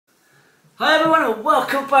Hi everyone and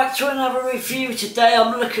welcome back to another review. Today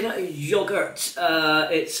I'm looking at a yoghurt.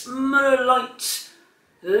 It's Muller Light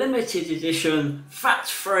limited edition,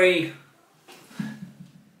 fat-free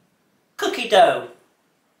cookie dough.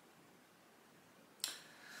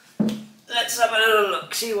 Let's have a little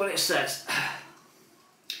look, see what it says.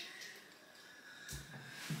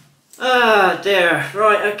 Ah dear,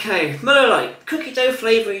 right, okay. Muller Light cookie dough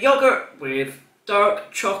flavour yoghurt with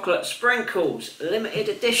dark chocolate sprinkles, limited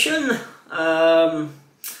edition.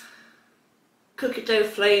 Cookie dough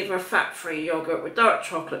flavour fat-free yoghurt with dark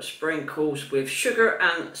chocolate sprinkles with sugar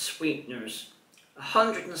and sweeteners.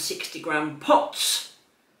 160 gram pots.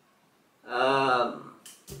 And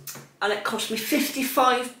it cost me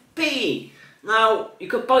 55p. Now you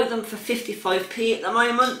could buy them for 55p at the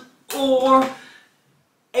moment, or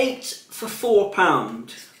 8 for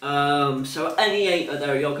 £4. So any 8 of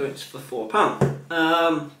their yogurts for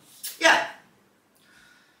 £4. Yeah.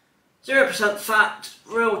 0% fat,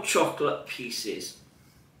 real chocolate pieces.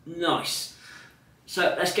 Nice.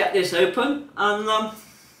 So let's get this open and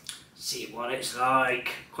see what it's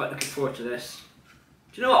like. Quite looking forward to this.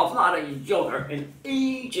 Do you know what? I've not had a yogurt in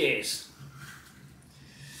ages.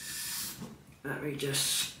 Let me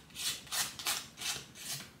just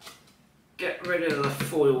get rid of the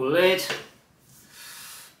foil lid.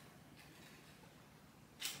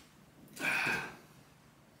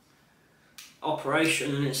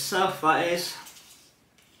 Operation in itself, that is.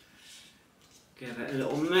 Give it a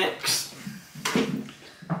little mix.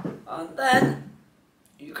 And then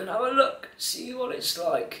you can have a look, see what it's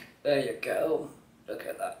like. There you go. Look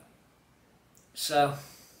at that. So,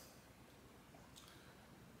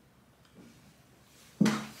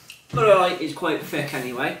 Muller Light is quite thick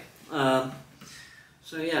anyway. So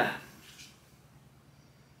yeah.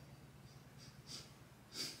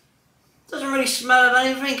 Doesn't really smell of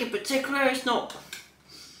anything in particular. It's not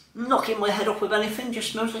knocking my head off with anything.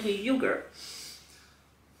 Just smells like a yogurt.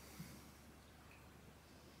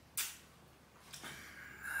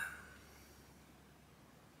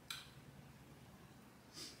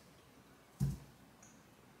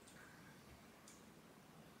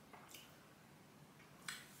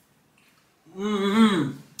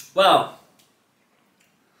 Well,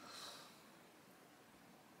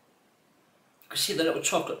 you can see the little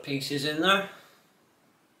chocolate pieces in there.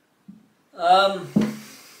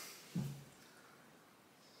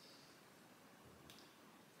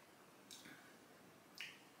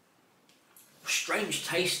 Strange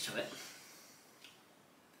taste to it.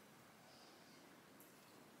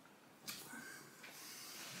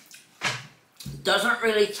 Doesn't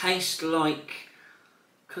really taste like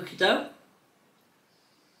cookie dough.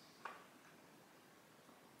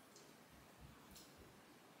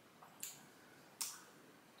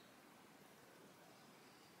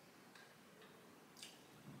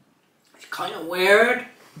 Kind of weird,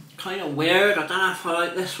 I don't know if I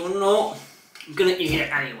like this one or not. I'm gonna eat it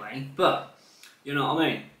anyway, but you know what I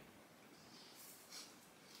mean.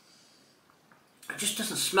 It just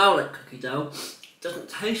doesn't smell like cookie dough, it doesn't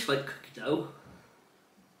taste like cookie dough.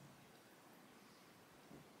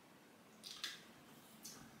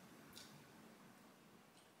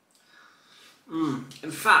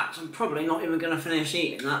 In fact, I'm probably not even gonna finish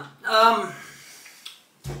eating that.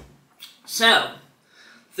 So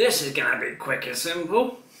this is gonna be quick and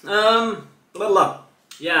simple. Yeah,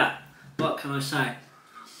 what can I say?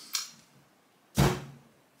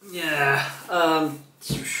 Yeah,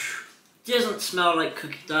 doesn't smell like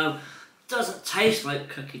cookie dough, doesn't taste like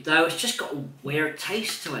cookie dough, it's just got a weird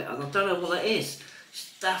taste to it, and I don't know what it is.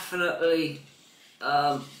 It's definitely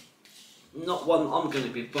not one I'm going to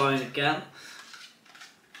be buying again.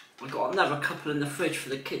 I've got another couple in the fridge for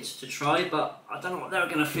the kids to try, but I don't know what they're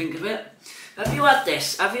going to think of it. Have you had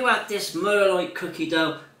this? Have you had this Muller Light cookie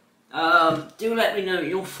dough? Do let me know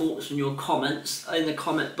your thoughts and your comments in the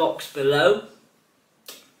comment box below.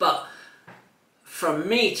 But from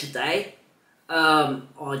me today,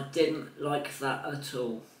 I didn't like that at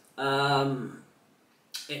all.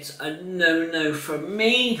 It's a no-no from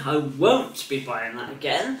me. I won't be buying that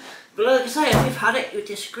again. But like I say, if you've had it, you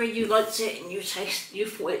disagree, you liked it, and you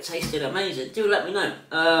thought it tasted amazing, do let me know.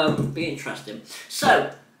 Be interesting. So,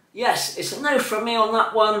 yes, it's a no from me on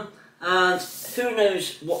that one, and who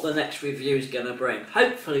knows what the next review is going to bring.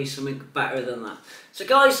 Hopefully something better than that. So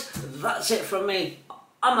guys, that's it from me.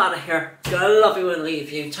 I'm out of here. Gonna love you and leave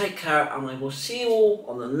you. Take care, and I will see you all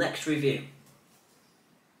on the next review.